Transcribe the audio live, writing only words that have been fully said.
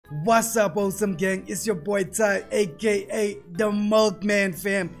What's up, awesome gang? It's your boy Ty, aka the Milkman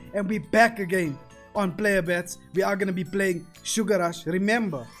fam, and we back again on Player Bets. We are gonna be playing Sugar Rush.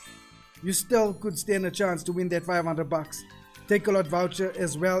 Remember, you still could stand a chance to win that 500 bucks Takealot Voucher,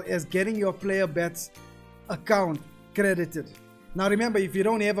 as well as getting your Player Bets account credited. Now remember, if you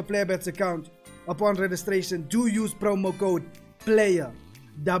don't have a Player Bets account, upon registration, do use promo code PLAYER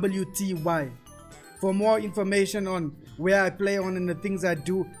WTY. For more information on where I play on and the things I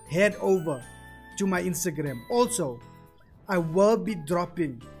do, head over to my Instagram. Also, I will be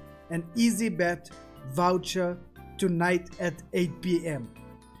dropping an easy bet voucher tonight at 8 p.m.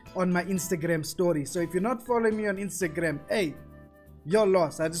 on my Instagram story. So if you're not following me on Instagram, hey, you're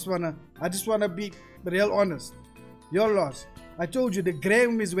lost. I just wanna be real honest. You're lost. I told you the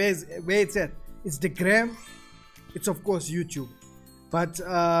gram is where it's at. It's the gram. It's of course YouTube. But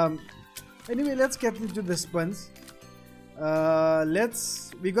anyway, let's get into the spins.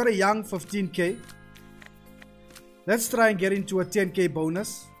 We got a young 15k. Let's try and get into a 10k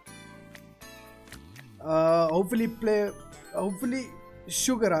bonus. Hopefully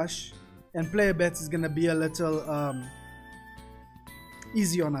Sugar Rush and Player Bets is gonna be a little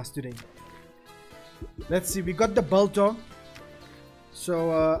easy on us today. Let's see, we got the biltong.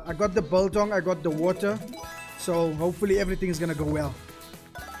 So I got the biltong, I got the water. So hopefully everything is gonna go well.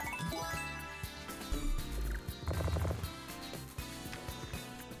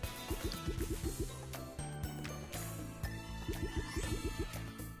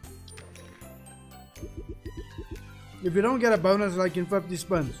 If you don't get a bonus like in 50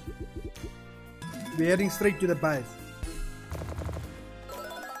 spins, we're heading straight to the buys.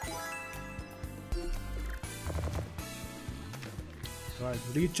 Right,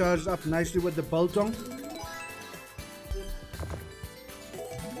 recharged up nicely with the biltong.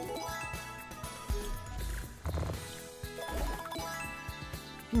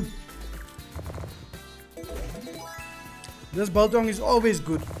 This biltong is always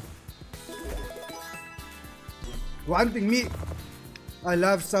good. One thing, I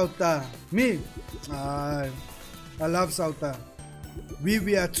love Sauta. I love Sauta.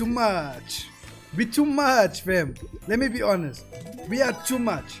 We are too much. We too much, fam. Let me be honest. We are too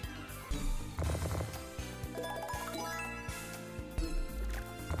much.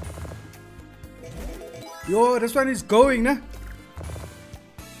 Yo, this one is going, nah?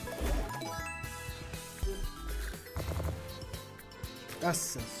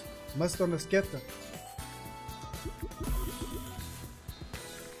 Yes, must on the scatter.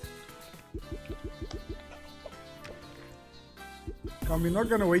 We're not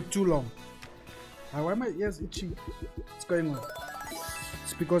gonna wait too long. Why are my ears itching? What's going on?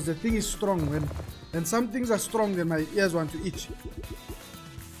 It's because the thing is strong. When some things are strong, then my ears want to itch.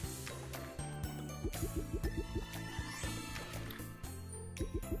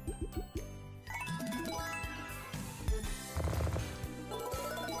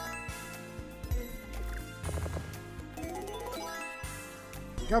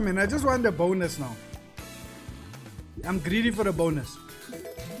 Come on, I just want the bonus now. I'm greedy for a bonus.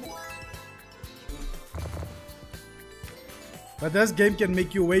 But this game can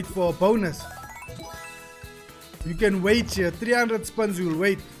make you wait for a bonus. You can wait here. 300 spins you'll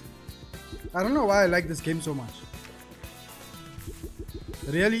wait. I don't know why I like this game so much.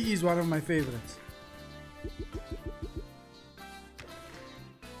 Really is one of my favorites.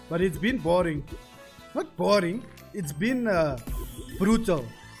 But it's been boring. Not boring. It's been brutal.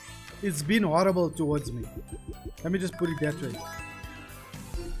 It's been horrible towards me. Let me just put it that way.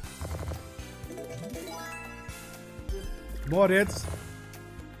 More reds.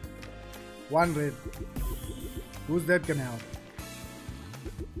 One red. Who's that gonna help?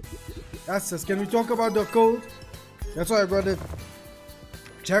 Yes, can we talk about the cold? That's why I got a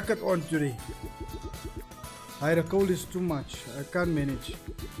jacket on today. The cold is too much. I can't manage.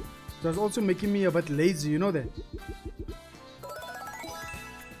 It was also making me a bit lazy, you know that?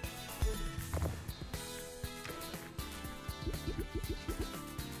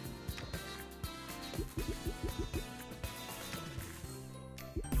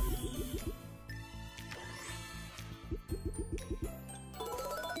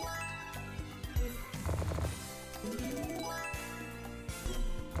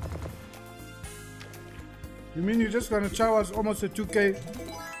 You mean you're just gonna chow us almost a 2k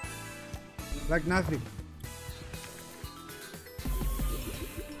like nothing?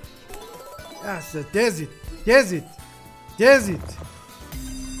 Yes, there's it.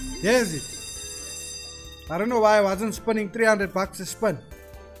 I don't know why I wasn't spinning 300 bucks a spin.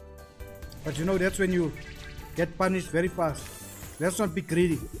 But you know, that's when you get punished very fast. Let's not be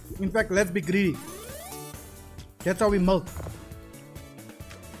greedy. In fact, let's be greedy. That's how we milk.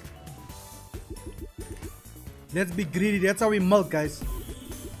 Let's be greedy. That's how we milk, guys.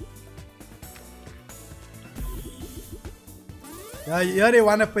 Here they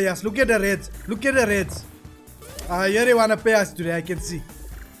wanna pay us. Look at the reds. Look at the reds. Here they wanna pay us today. I can see.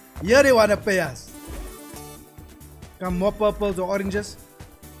 Here they wanna pay us. Come, more purples or oranges.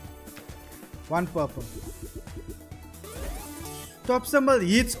 One purple. Top symbol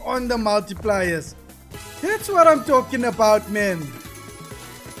hits on the multipliers. That's what I'm talking about, man.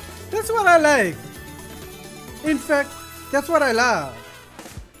 That's what I like. In fact, that's what I love.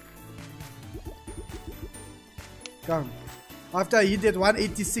 Come. After I hit that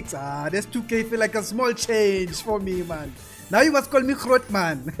 186, that's 2k, feel like a small change for me, man. Now you must call me Grot,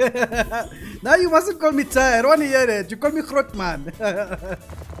 man. Now you mustn't call me Ty. I don't want to hear it. You call me Grot, man.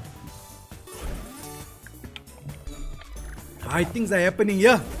 Things are happening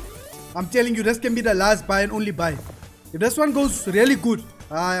here. I'm telling you, this can be the last buy and only buy. If this one goes really good,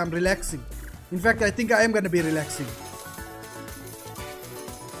 I am relaxing. In fact, I think I am going to be relaxing.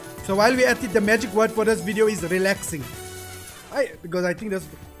 So while we're at it, the magic word for this video is relaxing. Because I think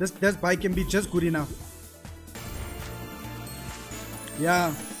this buy can be just good enough.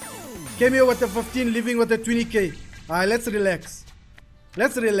 Yeah. Came here with the 15, leaving with the 20k. Let's relax.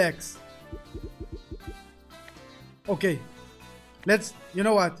 Let's relax. Okay. You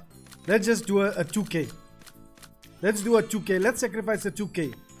know what? Let's just do a 2k. Let's do a 2k. Let's sacrifice a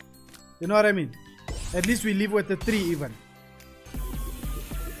 2k. You know what I mean? At least we leave with the 3 even.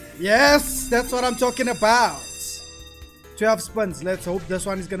 Yes, that's what I'm talking about. 12 spins. Let's hope this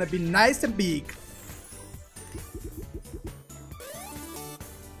one is gonna be nice and big.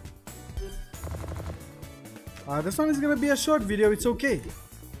 This one is gonna be a short video. It's okay.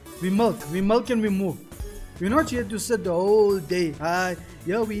 We milk and we move. We're not here to sit the whole day.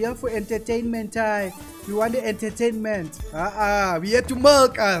 Yeah, we're here for entertainment. We want the entertainment. We're here to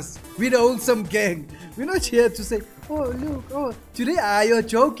milk us. We're the wholesome gang. We're not here to say, oh look, oh today your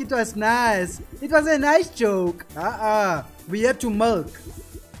joke, it was nice. It was a nice joke. We're here to milk.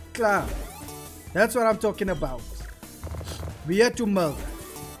 Klar. That's what I'm talking about. We're here to milk.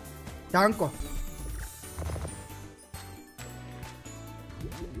 Danko.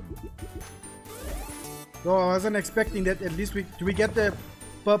 So I wasn't expecting that. At least do we get the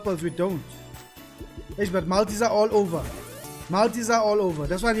purples? We don't. But multis are all over. Multis are all over.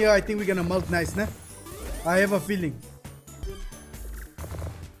 This one here, I think we're gonna milk nice, nah? I have a feeling.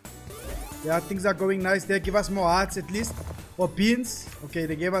 Yeah, things are going nice there. Give us more hearts at least. Or beans. Okay,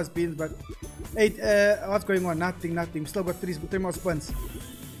 they gave us beans, but 8, what's going on? Nothing. Still got 3 more spins.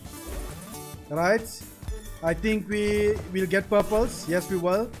 Right? I think we will get purples. Yes, we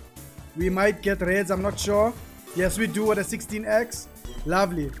will. We might get reds, I'm not sure. Yes, we do with a 16x.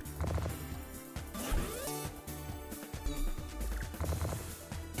 Lovely.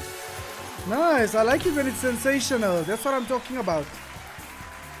 Nice, I like it when it's sensational. That's what I'm talking about.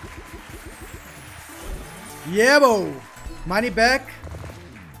 Yeah, bo. Money back.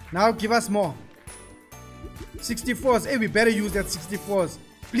 Now give us more. 64s. Hey, we better use that 64s.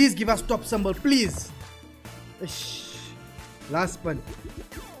 Please give us top symbol, please. Last spin.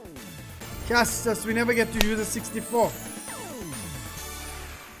 Yes, we never get to use a 64.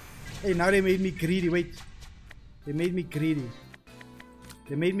 Hey, now they made me greedy. Wait. They made me greedy.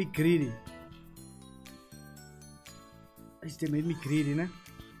 They made me greedy. They made me greedy, nah?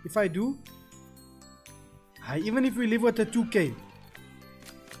 If I do, even if we live with a 2k.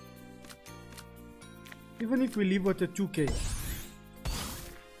 Even if we live with a 2k.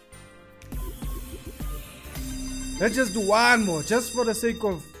 Let's just do one more. Just for the sake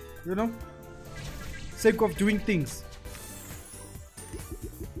of, you know, sake of doing things.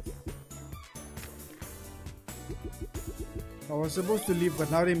 I was supposed to leave,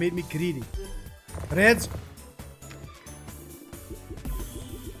 but now they made me greedy. Reds.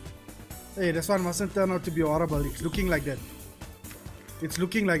 Hey, this one mustn't turn out to be horrible. It's looking like that. It's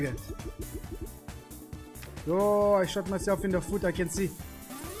looking like that. Oh, I shot myself in the foot. I can see.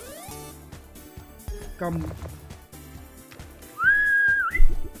 Come.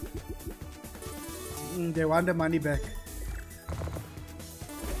 They want the money back.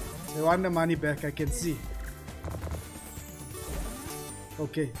 They want the money back, I can see.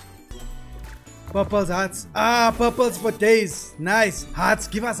 Okay. Purples, hearts. Purples for days. Nice. Hearts.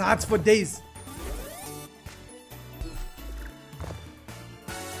 Give us hearts for days.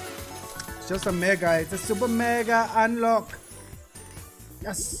 It's just a mega. It's a super mega unlock.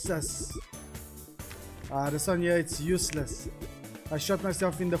 Yes. This one here, it's useless. I shot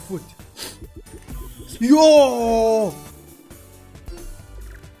myself in the foot. Yo!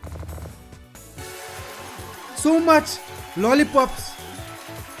 So much lollipops.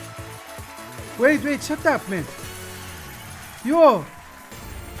 Wait, shut up, man. Yo,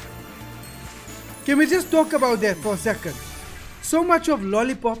 can we just talk about that for a second? So much of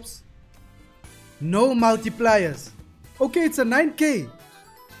lollipops, no multipliers. Okay, it's a 9K.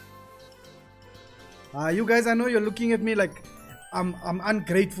 You guys, I know you're looking at me like I'm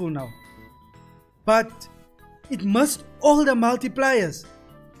ungrateful now. But it must all the multipliers.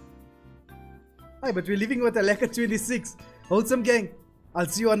 Hi, but we're leaving with a lekker 26. Wholesome gang. I'll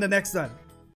see you on the next one.